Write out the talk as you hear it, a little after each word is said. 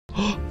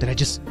Did I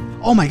just...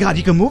 Oh my god,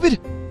 you can move it?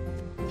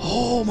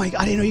 Oh my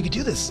god, I didn't know you could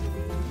do this.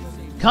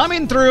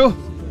 Coming through.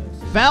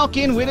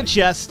 Falcon with a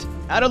chest.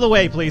 Out of the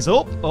way, please.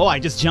 Oh, I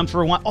just jumped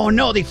for one. Oh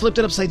no, they flipped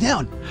it upside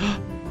down.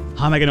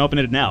 How am I going to open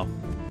it now?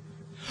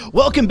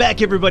 Welcome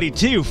back, everybody,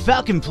 to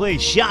Falcon Plays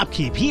Shoppe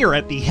Keep here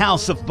at the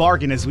House of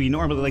Bargain, as we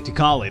normally like to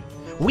call it.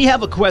 We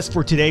have a quest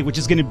for today, which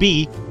is going to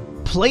be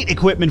plate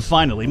equipment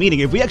finally. Meaning,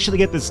 if we actually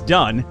get this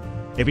done,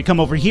 if we come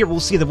over here, we'll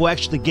see that we'll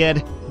actually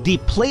get the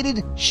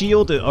plated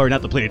shield, or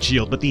not the plated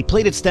shield, but the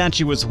plated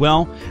statue as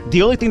well.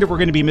 The only thing that we're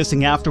going to be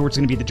missing afterwards is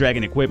going to be the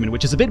dragon equipment,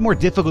 which is a bit more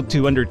difficult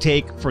to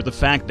undertake for the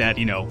fact that,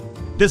 you know,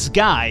 this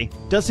guy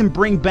doesn't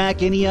bring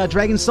back any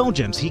dragon soul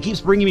gems. He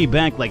keeps bringing me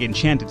back like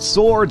enchanted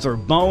swords or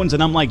bones,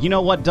 and I'm like, you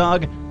know what,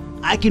 dog?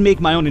 I can make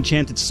my own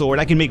enchanted sword,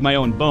 I can make my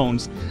own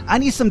bones. I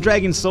need some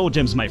dragon soul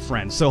gems, my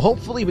friend, so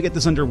hopefully we get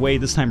this underway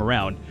this time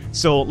around.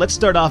 So let's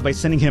start off by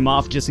sending him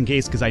off just in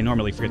case, because I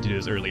normally forget to do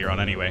this earlier on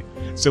anyway.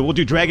 So we'll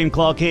do Dragon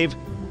Claw Cave,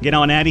 get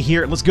on out of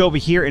here. Let's go over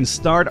here and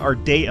start our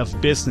day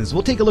of business.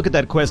 We'll take a look at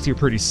that quest here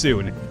pretty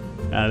soon.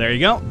 There you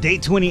go, day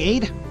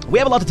 28. We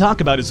have a lot to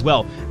talk about as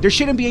well. There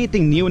shouldn't be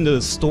anything new in the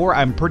store.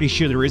 I'm pretty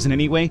sure there isn't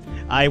anyway.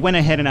 I went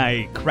ahead and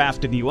I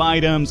crafted new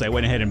items. I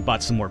went ahead and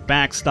bought some more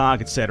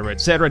backstock, etc.,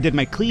 etc. Did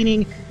my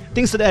cleaning,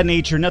 things of that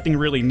nature. Nothing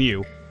really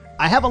new.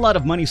 I have a lot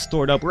of money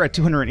stored up. We're at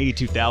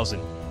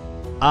 282,000.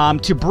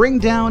 To bring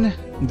down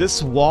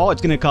this wall,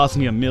 it's going to cost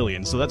me $1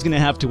 million, so that's going to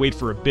have to wait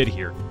for a bit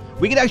here.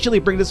 We could actually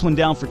bring this one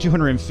down for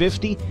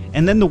 250,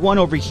 and then the one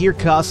over here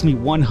costs me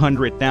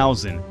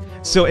 100,000.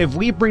 So if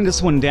we bring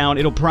this one down,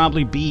 it'll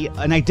probably be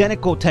an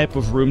identical type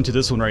of room to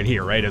this one right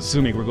here, right?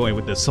 Assuming we're going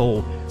with this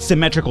whole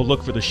symmetrical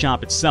look for the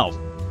shop itself.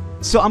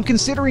 So I'm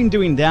considering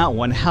doing that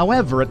one.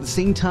 However, at the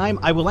same time,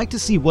 I would like to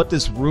see what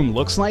this room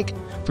looks like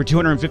for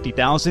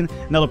 250,000.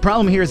 Now the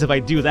problem here is if I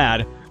do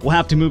that, we'll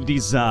have to move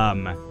these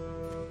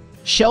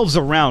shelves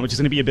around, which is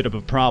going to be a bit of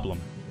a problem.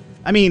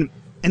 I mean,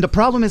 and the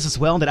problem is as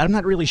well that I'm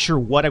not really sure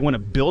what I want to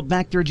build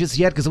back there just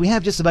yet, because we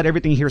have just about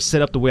everything here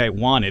set up the way I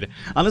wanted.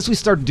 Unless we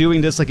start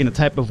doing this like in a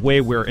type of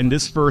way where in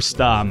this first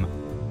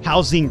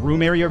housing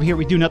room area over here,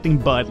 we do nothing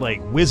but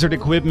like wizard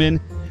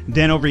equipment.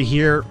 Then over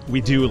here,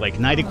 we do like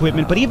knight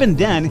equipment. But even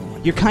then,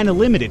 you're kind of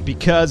limited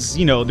because,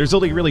 you know, there's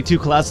only really 2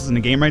 classes in the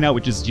game right now,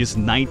 which is just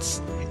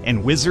knights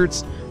and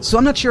wizards. So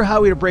I'm not sure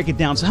how we would break it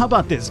down. So how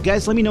about this?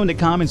 Guys, let me know in the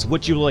comments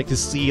what you would like to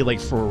see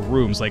like for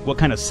rooms. Like what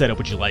kind of setup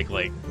would you like?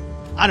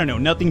 I don't know,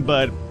 nothing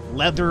but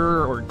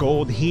leather or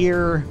gold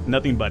here,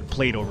 nothing but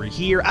plate over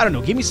here. I don't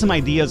know, give me some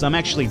ideas. I'm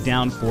actually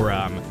down for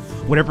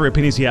whatever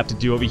opinions you have to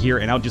do over here,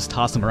 and I'll just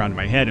toss them around in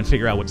my head and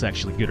figure out what's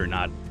actually good or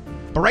not.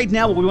 But right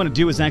now, what we want to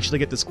do is actually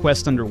get this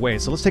quest underway.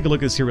 So let's take a look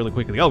at this here really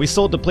quickly. Oh, we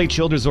sold the plate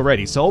shoulders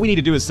already. So all we need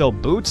to do is sell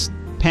boots,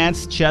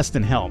 pants, chest,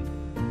 and helm.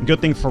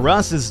 Good thing for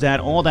us is that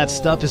all that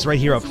stuff is right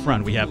here up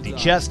front. We have the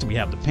chest, we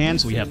have the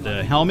pants, we have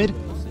the helmet,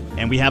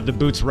 and we have the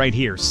boots right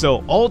here.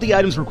 So all the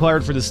items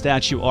required for the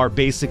statue are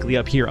basically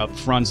up here up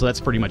front, so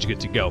that's pretty much good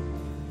to go.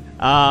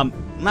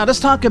 Now let's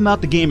talk about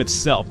the game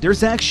itself.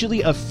 There's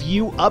actually a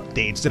few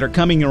updates that are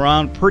coming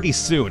around pretty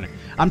soon.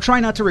 I'm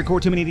trying not to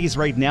record too many of these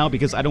right now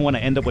because I don't want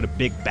to end up with a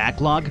big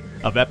backlog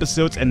of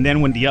episodes, and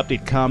then when the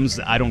update comes,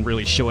 I don't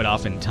really show it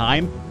off in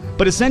time.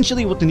 But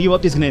essentially what the new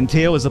update is going to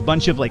entail is a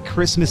bunch of like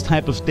Christmas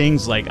type of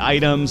things like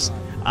items.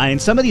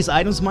 And some of these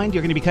items, mind you,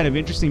 are going to be kind of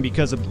interesting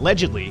because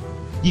allegedly,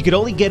 you could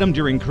only get them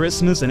during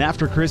Christmas, and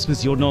after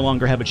Christmas, you'll no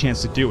longer have a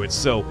chance to do it.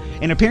 So,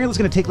 and apparently it's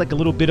going to take like a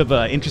little bit of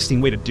an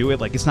interesting way to do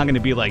it. Like, it's not going to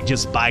be like,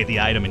 just buy the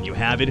item and you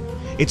have it.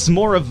 It's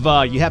more of,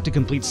 you have to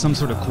complete some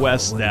sort of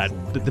quest that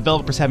the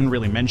developers haven't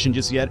really mentioned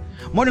just yet.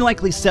 More than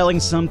likely selling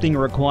something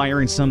or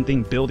acquiring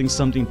something, building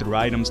something through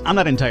items. I'm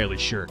not entirely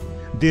sure.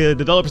 The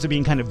developers are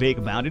being kind of vague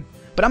about it.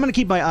 But I'm going to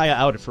keep my eye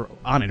out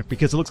on it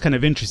because it looks kind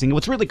of interesting. And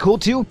what's really cool,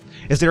 too,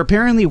 is they're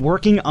apparently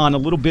working on a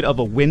little bit of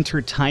a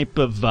winter type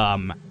of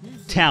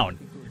town,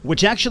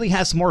 which actually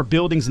has more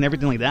buildings and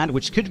everything like that,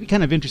 which could be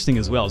kind of interesting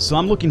as well. So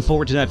I'm looking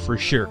forward to that for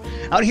sure.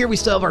 Out here we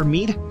still have our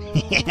meat,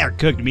 our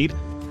cooked meat.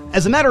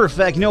 As a matter of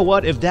fact, you know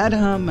what? If that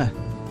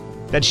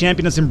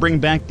champion doesn't bring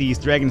back the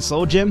dragon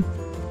soul gem,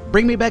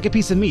 bring me back a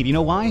piece of meat. You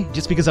know why?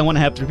 Just because I want to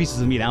have 3 pieces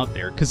of meat out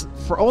there. Because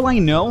for all I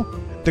know,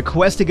 the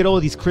quest to get all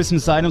of these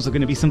Christmas items are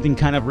going to be something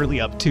kind of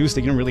really obtuse that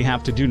you don't really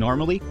have to do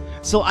normally.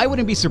 So I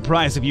wouldn't be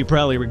surprised if you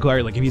probably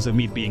require like a piece of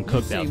meat being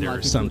cooked out there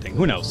or something.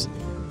 Who knows?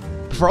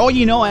 For all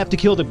you know, I have to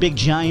kill the big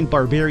giant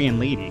barbarian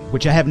lady,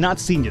 which I have not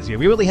seen just yet.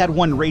 We really had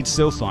 1 raid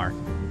so far.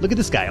 Look at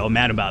this guy, all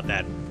mad about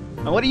that.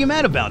 Now, what are you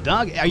mad about,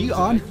 dog? Are you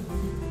on?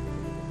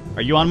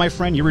 Are you on, my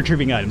friend? You're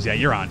retrieving items. Yeah,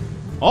 you're on.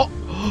 Oh!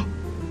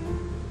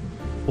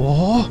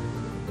 Oh!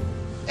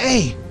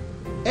 Hey!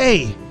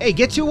 Hey! Hey,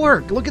 get to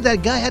work! Look at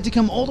that guy, had to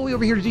come all the way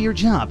over here to do your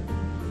job.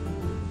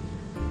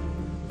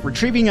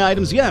 Retrieving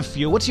items, you have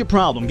fuel. What's your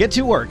problem? Get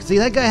to work. See,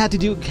 that guy had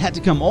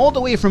to come all the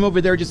way from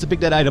over there just to pick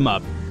that item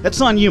up. That's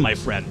on you, my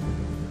friend.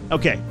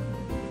 Okay,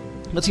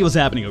 let's see what's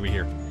happening over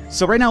here.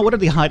 So right now, what are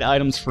the hide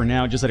items for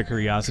now, just out of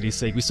curiosity's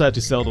sake? We still have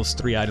to sell those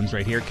 3 items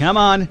right here. Come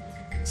on!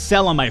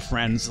 Sell them, my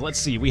friends. Let's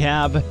see, we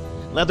have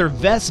leather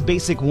vest,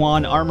 basic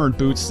wand, armored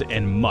boots,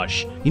 and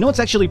mush. You know what's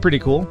actually pretty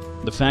cool?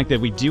 The fact that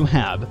we do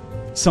have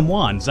some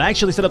wands. I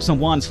actually set up some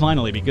wands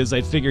finally because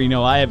I figure, you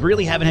know, I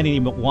really haven't had any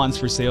wands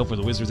for sale for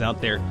the wizards out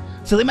there.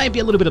 So they might be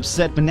a little bit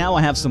upset, but now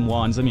I have some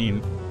wands. I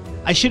mean,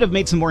 I should have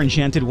made some more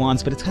enchanted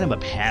wands, but it's kind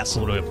of a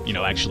hassle to, you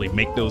know, actually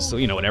make those, so,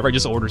 you know, whatever. I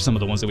just ordered some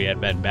of the ones that we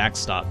had back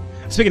stock.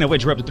 Speaking of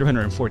which, we're up to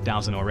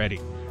 304,000 already.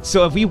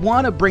 So if we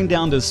want to bring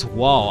down this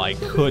wall, I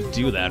could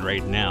do that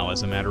right now,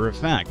 as a matter of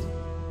fact.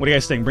 What do you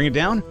guys think? Bring it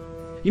down?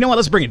 You know what?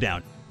 Let's bring it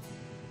down.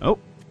 Oh.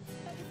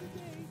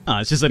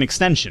 It's just an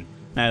extension.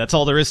 That's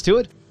all there is to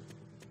it.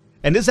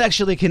 And this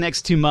actually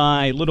connects to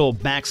my little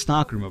back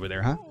stock room over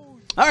there, huh?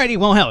 Alrighty,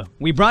 well, hell,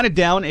 we brought it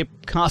down. It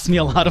cost me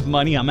a lot of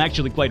money. I'm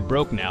actually quite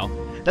broke now.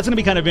 That's going to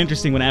be kind of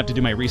interesting when I have to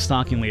do my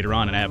restocking later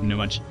on and I have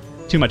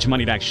too much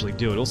money to actually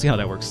do it. We'll see how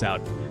that works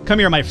out. Come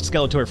here, my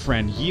Skeletor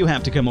friend. You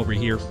have to come over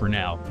here for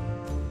now.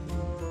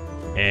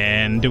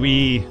 And do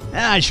we...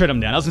 I shred them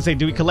down. I was going to say,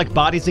 do we collect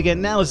bodies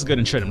again? Now let's go ahead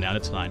and shred them down.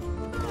 It's fine.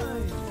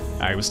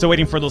 Alright, we're still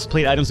waiting for those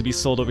plate items to be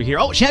sold over here.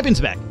 Oh, Champion's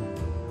back!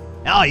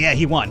 Oh, yeah,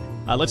 he won.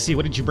 Let's see,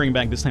 what did you bring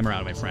back this time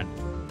around, my friend?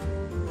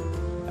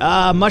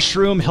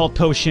 Mushroom, health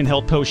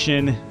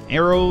potion,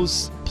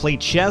 arrows, plate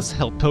chest,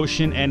 health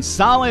potion, and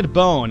solid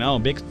bone. Oh,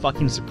 big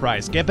fucking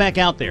surprise. Get back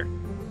out there.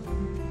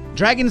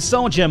 Dragon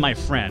Soul Gem, my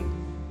friend.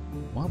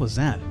 What was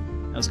that?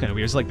 That was kind of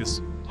weird. It's like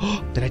this...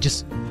 Did I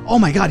just... Oh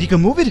my god, you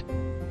can move it?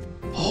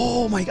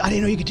 Oh my god, I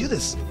didn't know you could do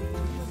this.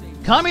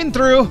 Coming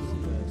through.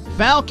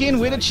 Falcon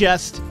with a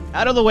chest.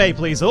 Out of the way,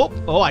 please.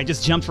 Oh, I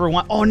just jumped for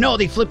one. Oh no,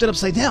 they flipped it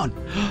upside down.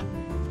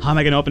 How am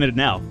I going to open it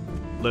now?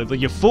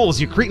 You fools,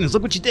 you cretins,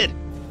 look what you did.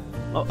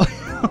 Oh,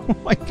 oh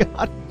my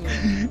god.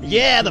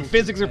 Yeah, the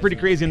physics are pretty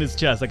crazy in this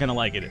chest. I kind of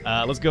like it.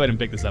 Let's go ahead and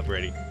pick this up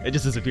already. It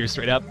just disappears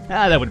straight up.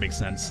 That would make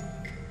sense.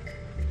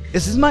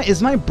 Is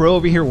my bro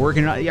over here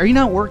working? Are you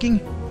not working?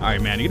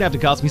 Alright, man, you're going to have to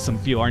cost me some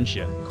fuel, aren't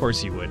you? Of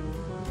course you would.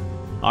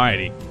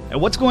 Alrighty.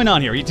 What's going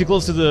on here? Are you too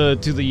close to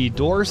the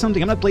door or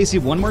something? I'm going to place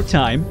you one more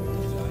time.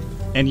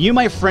 And you,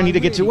 my friend, need to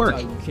get to work.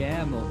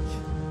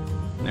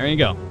 There you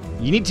go.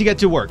 You need to get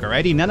to work,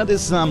 alrighty? None of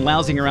this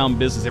lousing around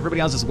business. Everybody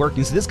else is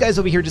working. So this guy's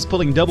over here just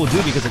pulling double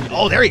duty because of...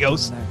 Oh, there he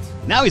goes.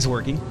 Now he's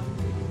working.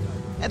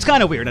 That's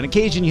kind of weird. On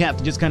occasion, you have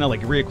to just kind of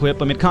like re-equip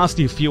them. It costs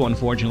you fuel,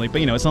 unfortunately.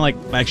 But, you know, it's not like...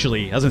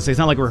 Actually, I was going to say, it's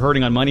not like we're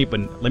hurting on money,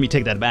 but let me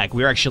take that back.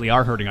 We actually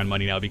are hurting on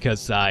money now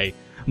because I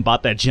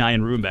bought that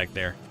giant room back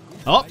there.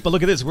 Oh, but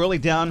look at this. We're only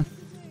down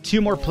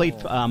 2 more plate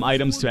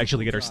items to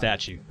actually get our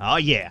statue. Oh,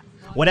 yeah.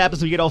 What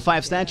happens when you get all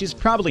 5 statues?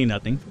 Probably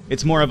nothing.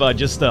 It's more of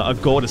just a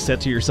goal to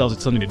set to yourselves.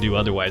 It's something to do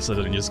otherwise,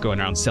 other than just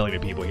going around selling to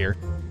people here.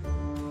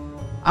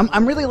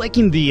 I'm really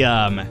liking the,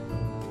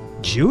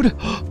 Jude?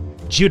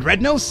 Jude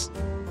Rednose?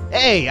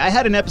 Hey, I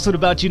had an episode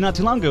about you not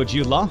too long ago,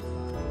 Jude Law.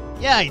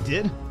 Yeah, I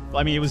did. Well,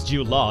 I mean, it was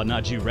Jude Law,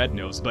 not Jude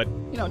Rednose, but,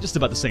 you know, just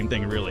about the same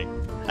thing, really.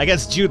 I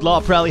guess Jude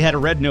Law probably had a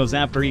red nose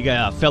after he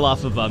fell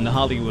off of the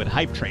Hollywood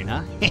hype train,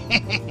 huh?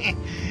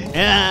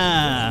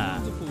 Yeah.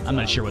 I'm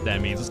not sure what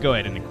that means. Let's go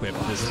ahead and equip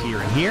this here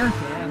and here.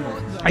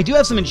 I do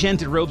have some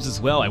enchanted robes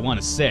as well, I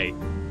want to say.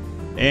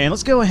 And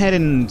let's go ahead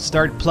and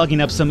start plugging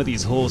up some of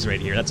these holes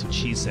right here. That's what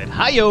she said.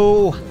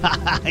 Hi-yo!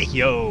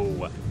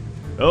 Hi-yo!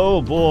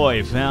 Oh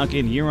boy,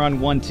 Falcon, you're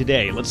on one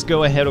today. Let's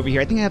go ahead over here.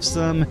 I think I have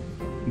some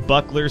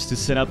bucklers to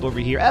set up over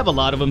here. I have a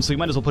lot of them, so we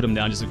might as well put them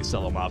down just so we can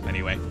sell them off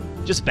anyway.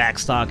 Just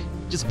backstock.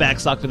 Just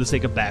backstock for the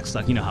sake of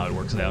backstock. You know how it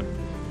works out.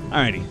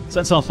 Alrighty, so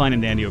that's all fine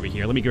and dandy over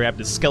here. Let me grab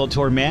the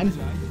Skeletor man.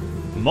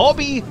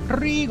 Moby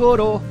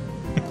Rigoro.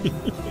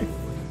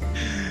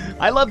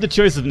 I love the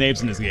choice of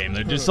names in this game.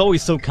 They're just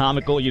always so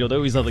comical. You know, they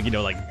always have like, you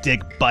know, like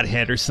Dick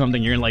Butthead or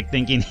something. You're like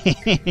thinking,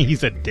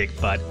 he's a dick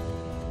butt.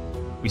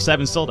 We still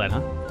haven't sold that,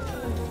 huh?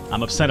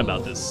 I'm upset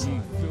about this.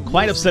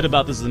 Quite upset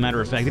about this, as a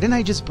matter of fact. Didn't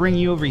I just bring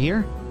you over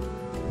here?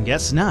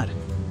 Guess not.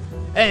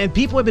 And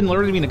people have been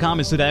alerting me in the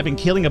comments that I've been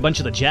killing a bunch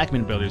of the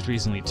Jackman brothers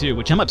recently too,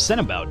 which I'm upset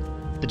about.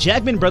 The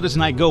Jackman brothers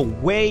and I go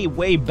way,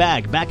 way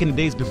back in the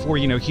days before,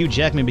 you know, Hugh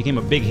Jackman became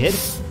a big hit.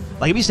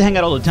 Like, we used to hang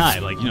out all the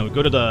time. Like, you know,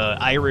 go to the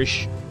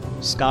Irish,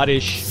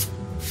 Scottish.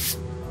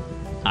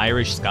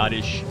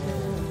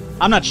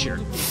 I'm not sure.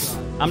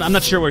 I'm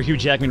not sure where Hugh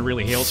Jackman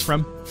really hails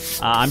from.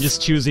 I'm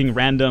just choosing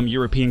random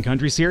European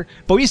countries here.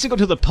 But we used to go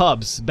to the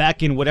pubs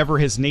back in whatever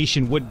his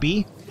nation would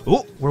be.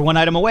 Oh, we're one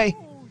item away.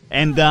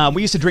 And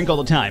we used to drink all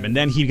the time, and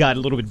then he got a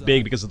little bit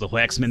big because of the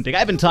Waxman thing. I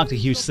haven't talked to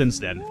Hugh since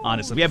then,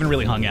 honestly. We haven't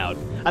really hung out.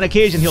 On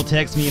occasion, he'll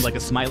text me like a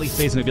smiley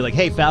face, and he'll be like,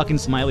 hey, Falcon,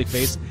 smiley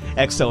face,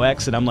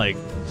 XOX, and I'm like,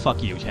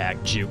 fuck you,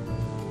 Jew.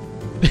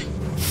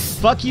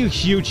 Fuck you,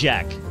 Hugh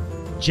Jack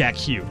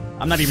Hugh.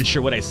 I'm not even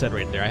sure what I said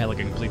right there. I had like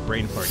a complete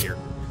brain fart here.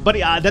 But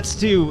that's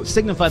to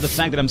signify the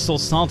fact that I'm so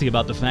salty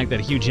about the fact that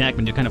Hugh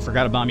Jackman just kind of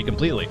forgot about me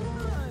completely.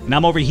 And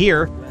I'm over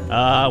here,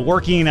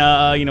 working, you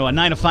know, a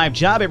 9-to-5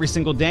 job every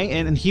single day,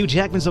 and Hugh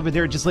Jackman's over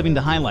there just living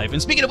the high life. And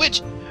speaking of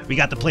which, we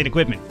got the plate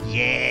equipment.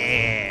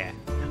 Yeah!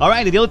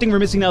 Alright, the only thing we're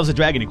missing now is the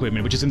dragon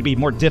equipment, which is going to be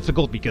more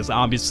difficult because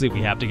obviously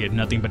we have to get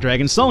nothing but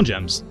dragon soul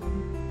gems.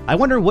 I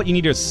wonder what you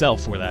need to sell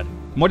for that.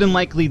 More than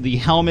likely the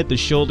helmet, the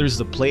shoulders,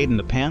 the plate, and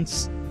the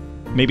pants.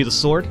 Maybe the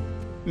sword.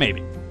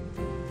 Maybe.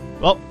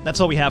 Well, that's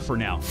all we have for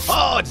now.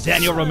 Oh, it's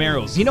Daniel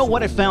Romero's. You know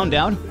what I found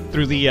out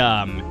through the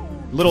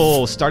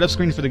little startup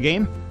screen for the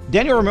game?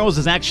 Daniel Romero's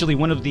is actually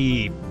one of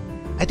the...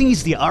 I think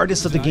he's the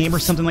artist of the game or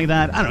something like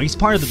that. I don't know, he's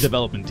part of the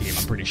development team,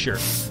 I'm pretty sure.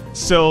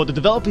 So the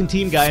developing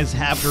team guys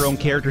have their own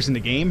characters in the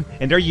game,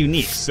 and they're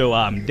unique. So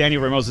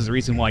Daniel Romero's is the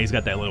reason why he's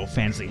got that little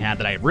fancy hat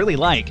that I really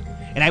like.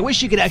 And I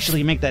wish you could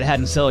actually make that hat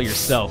and sell it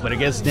yourself, but I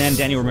guess then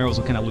Daniel Romero's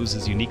will kind of lose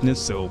his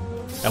uniqueness, so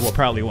that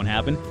probably won't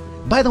happen.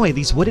 By the way,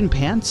 these wooden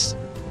pants,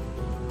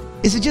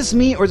 is it just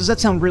me, or does that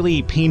sound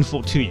really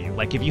painful to you?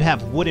 Like, if you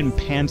have wooden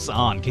pants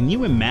on, can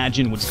you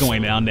imagine what's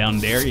going on down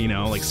there? You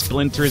know, like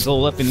splinters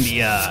all up in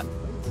the,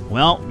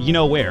 well, you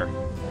know where.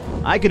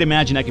 I could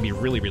imagine that could be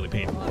really, really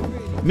painful.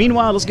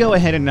 Meanwhile, let's go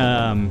ahead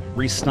and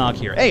restock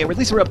here. Hey, at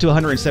least we're up to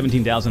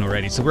 117,000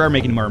 already, so we are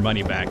making more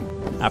money back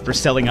after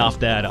selling off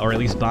that, or at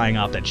least buying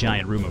off that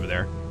giant room over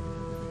there.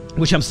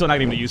 Which I'm still not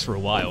going to use for a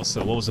while,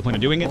 so what was the point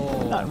of doing it?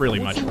 Not really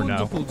much for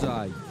now.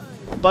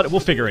 But we'll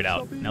figure it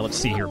out. Now let's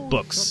see here.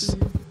 Books.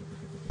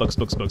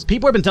 Books.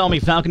 People have been telling me,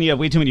 Falcon, you have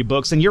way too many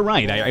books, and you're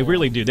right, I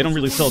really do. They don't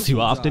really sell too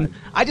often.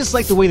 I just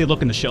like the way they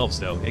look in the shelves,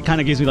 though. It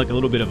kind of gives me like a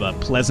little bit of a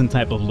pleasant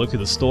type of look to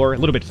the store. A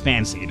little bit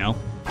fancy, you know?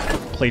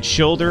 Plate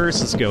shoulders.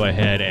 Let's go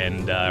ahead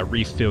and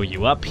refill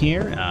you up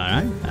here.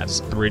 Alright,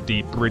 that's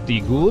pretty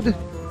good.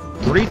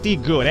 Pretty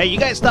good. Hey, you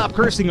guys stop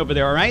cursing over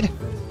there, alright?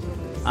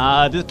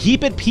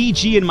 Keep it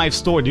PG in my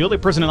store. The only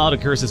person allowed to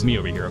curse is me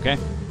over here, okay?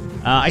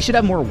 I should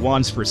have more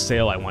wands for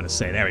sale, I want to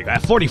say. There we go. I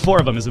have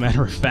 44 of them, as a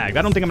matter of fact.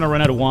 I don't think I'm going to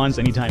run out of wands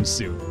anytime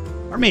soon.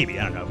 Or maybe,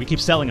 I don't know. If we keep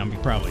selling them, we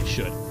probably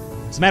should.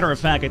 As a matter of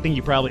fact, I think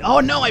you probably... Oh,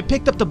 no! I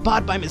picked up the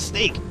bot by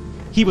mistake!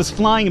 He was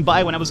flying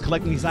by when I was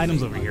collecting these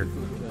items over here.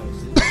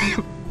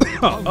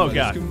 oh,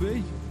 God.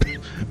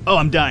 Oh,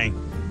 I'm dying.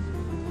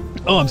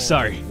 Oh, I'm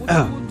sorry.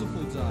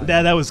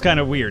 That was kind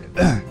of weird.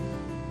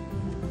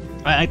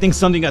 I think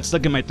something got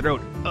stuck in my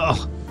throat.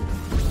 Oh,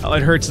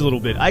 it hurts a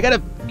little bit. I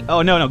gotta...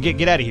 Oh, no,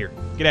 get out of here.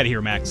 Get out of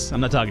here, Max.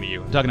 I'm not talking to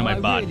you. I'm talking to my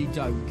bot. I really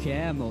don't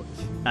care much.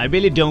 I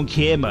really don't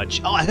care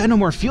much. Oh, I got no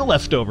more fuel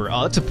left over.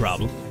 Oh, that's a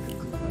problem.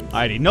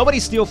 Alrighty,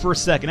 nobody steal for a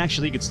second.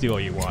 Actually, you can steal all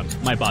you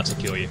want. My bots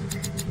will kill you.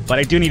 But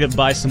I do need to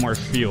buy some more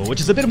fuel, which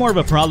is a bit more of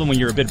a problem when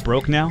you're a bit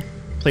broke now.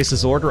 Place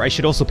this order. I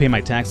should also pay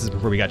my taxes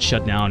before we got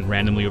shut down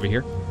randomly over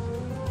here.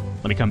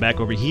 Let me come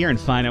back over here and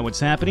find out what's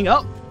happening.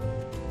 Oh!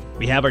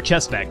 We have our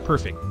chest back.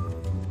 Perfect.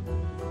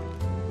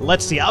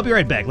 Let's see, I'll be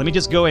right back. Let me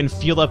just go and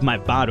fuel up my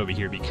bot over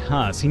here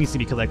because he needs to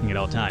be collecting at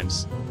all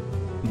times.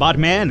 Bot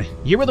man,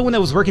 you were the one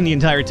that was working the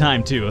entire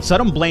time too, so I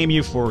don't blame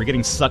you for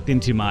getting sucked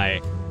into my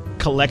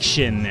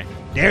collection.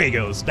 There he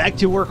goes, back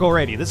to work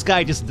already. This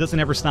guy just doesn't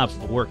ever stop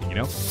working, you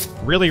know?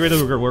 Really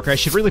good worker. I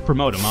should really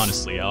promote him,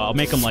 honestly. I'll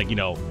make him like, you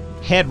know,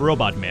 head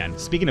robot man.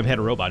 Speaking of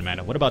head robot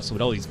man, what about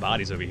with all these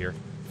bodies over here?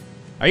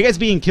 Are you guys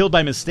being killed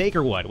by mistake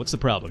or what? What's the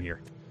problem here?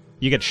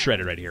 You get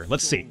shredded right here.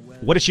 Let's see.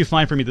 What did you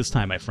find for me this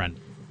time, my friend?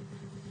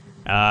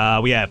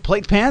 We have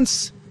plate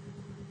pants,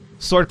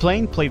 sword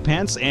plane, plate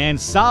pants,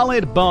 and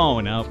solid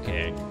bone.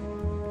 Okay.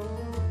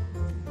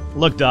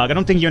 Look, dog, I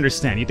don't think you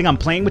understand. You think I'm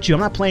playing with you?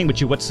 I'm not playing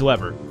with you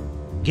whatsoever.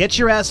 Get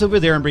your ass over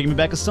there and bring me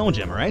back a soul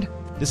gem, alright?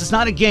 This is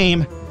not a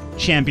game,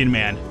 champion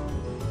man.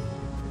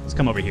 Let's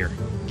come over here.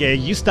 Yeah,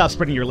 you stop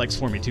spreading your legs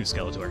for me too,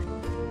 Skeletor.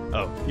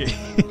 Oh,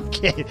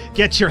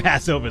 get your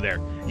ass over there.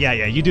 Yeah,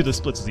 you do the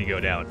splits as you go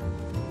down.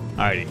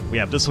 Alrighty, we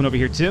have this one over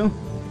here too.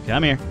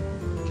 Come here.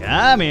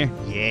 Come here.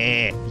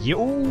 Yeah.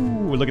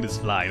 Ooh, look at this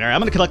fly. Alright,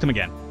 I'm gonna collect them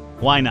again.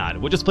 Why not?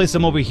 We'll just place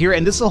them over here,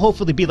 and this will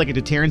hopefully be like a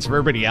deterrent for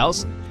everybody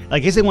else.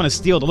 Like, if they want to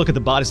steal, to look at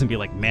the bodies and be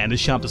like, man, this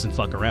shop doesn't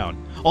fuck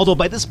around. Although,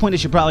 by this point, they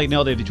should probably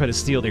know that if they try to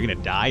steal, they're gonna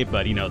die,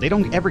 but, you know, they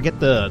don't ever get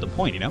the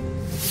point, you know?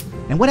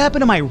 And what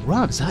happened to my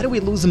rugs? How do we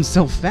lose them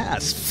so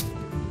fast?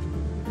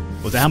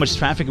 Was that how much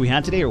traffic we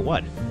had today, or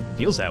what?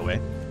 Feels that way.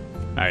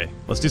 Alright,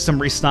 let's do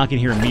some restocking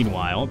here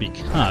meanwhile,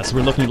 because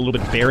we're looking a little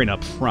bit barren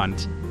up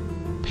front.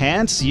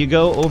 Pants, you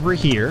go over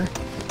here.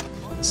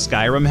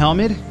 Skyrim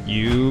helmet,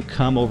 you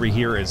come over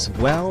here as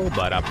well.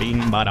 Bada bing,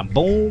 bada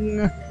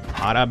boom.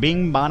 Bada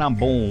bing, bada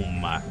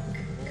boom.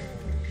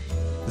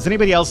 Does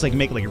anybody else like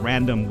make like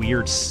random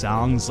weird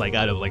songs like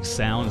out of like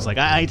sounds? Like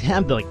I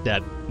have like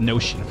that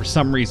notion for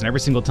some reason. Every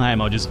single time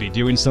I'll just be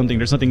doing something,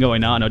 there's something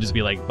going on, I'll just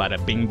be like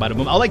bada bing, bada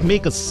boom. I'll like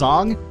make a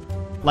song.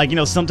 Like, you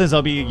know, sometimes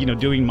I'll be, you know,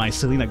 doing my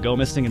Selena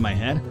Gomez thing in my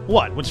head.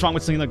 What? What's wrong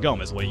with Selena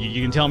Gomez? What,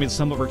 you can tell me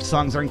some of her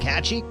songs aren't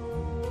catchy?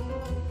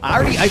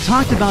 I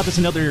talked about this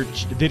in other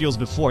videos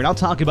before, and I'll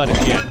talk about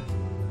it again.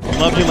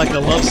 Love You Like a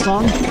Love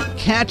Song?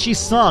 Catchy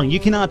song.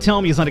 You cannot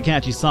tell me it's not a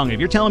catchy song. If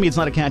you're telling me it's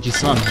not a catchy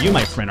song, you,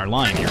 my friend, are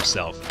lying to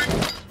yourself.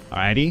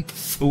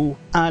 Alrighty. Ooh,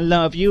 I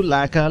love you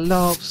like a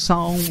love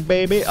song,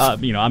 baby.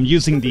 You know, I'm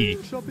using the...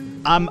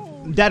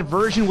 that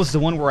version was the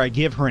one where I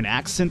give her an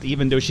accent,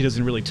 even though she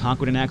doesn't really talk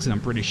with an accent,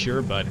 I'm pretty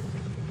sure, but...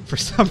 For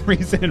some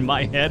reason in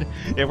my head,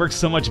 it works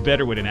so much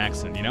better with an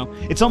accent, you know?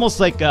 It's almost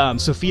like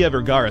Sofia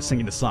Vergara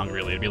singing the song,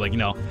 really. It'd be like, you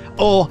know,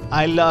 oh,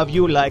 I love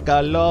you like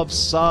a love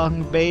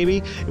song, baby.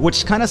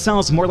 Which kind of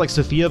sounds more like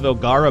Sofia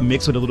Vergara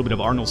mixed with a little bit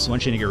of Arnold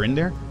Schwarzenegger in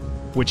there.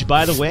 Which,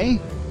 by the way,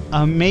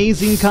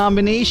 amazing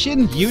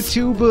combination.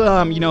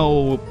 YouTube, you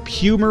know,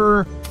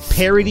 humor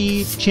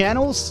parody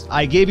channels.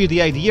 I gave you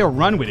the idea,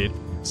 run with it.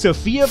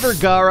 Sofia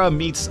Vergara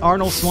meets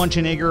Arnold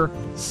Schwarzenegger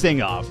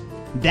sing-off.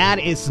 That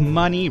is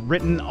money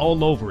written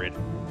all over it.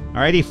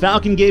 Alrighty,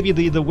 Falcon gave you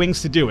the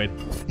wings to do it.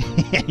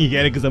 You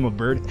get it because I'm a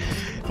bird?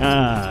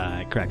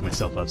 I crack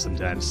myself up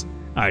sometimes.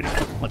 Alright,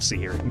 let's see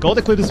here. Gold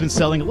Equipment's been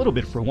selling a little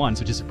bit for once,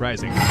 which is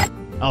surprising.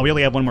 Oh, we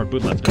only have one more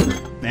boot left.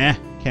 Nah,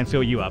 can't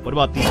fill you up. What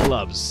about these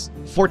gloves?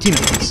 14 of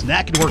those.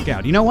 That could work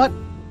out. You know what?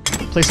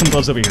 Place some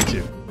gloves over here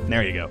too.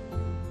 There you go.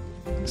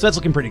 So that's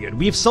looking pretty good.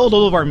 We've sold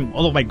all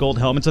of my gold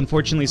helmets,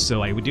 unfortunately,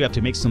 so I do have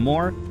to make some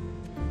more.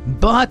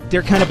 But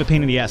they're kind of a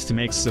pain in the ass to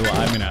make, so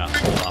I'm gonna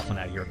hold off on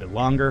that here a bit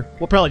longer.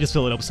 We'll probably just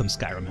fill it up with some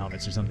Skyrim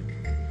helmets or something.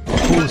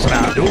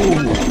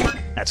 Ooh,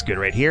 that's good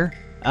right here.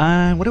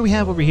 What do we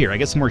have over here? I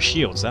guess some more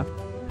shields, huh?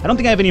 I don't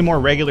think I have any more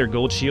regular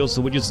gold shields,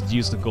 so we'll just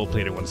use the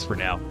gold-plated ones for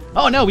now.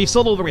 Oh no, we've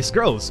sold all of our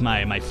scrolls,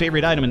 my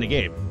favorite item in the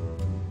game.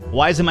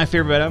 Why is it my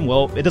favorite item?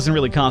 Well, it doesn't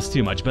really cost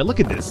too much, but look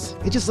at this.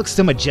 It just looks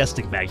so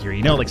majestic back here,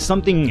 you know, like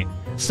something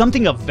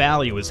of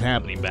value is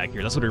happening back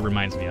here. That's what it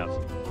reminds me of.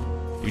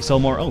 Did we sell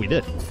more? Oh, we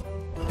did.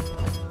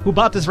 Who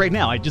bought this right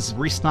now? I just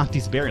restocked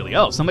these barely.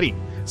 Oh, somebody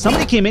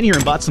came in here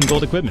and bought some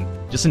gold equipment,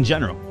 just in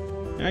general.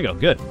 There you go,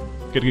 good.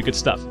 Good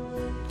stuff.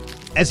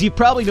 As you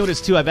probably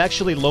noticed too, I've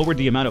actually lowered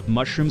the amount of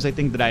mushrooms I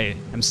think that I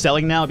am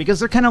selling now because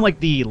they're kind of like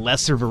the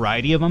lesser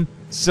variety of them.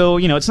 So,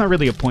 you know, it's not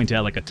really a point to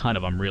have like a ton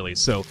of them really.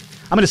 So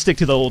I'm going to stick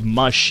to the old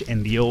mush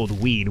and the old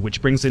weed,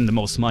 which brings in the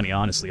most money,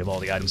 honestly, of all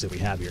the items that we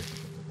have here.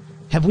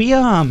 Have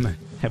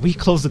we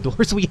closed the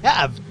doors? We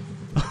have.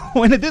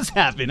 When did this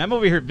happen? I'm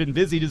over here been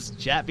busy just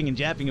japping and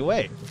japping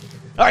away.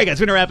 Alright guys,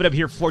 we're going to wrap it up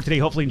here for today.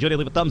 Hopefully you enjoyed it.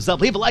 Leave a thumbs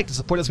up. Leave a like to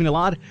support us a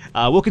lot.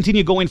 We'll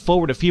continue going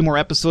forward a few more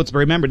episodes, but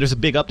remember, there's a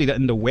big update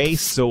in the way,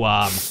 so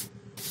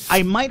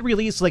I might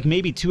release like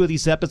maybe 2 of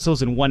these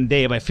episodes in one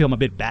day if I feel I'm a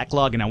bit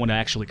backlog and I want to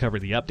actually cover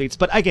the updates.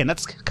 But again,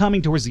 that's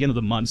coming towards the end of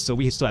the month, so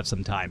we still have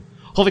some time.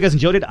 Hopefully you guys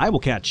enjoyed it. I will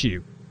catch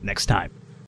you next time.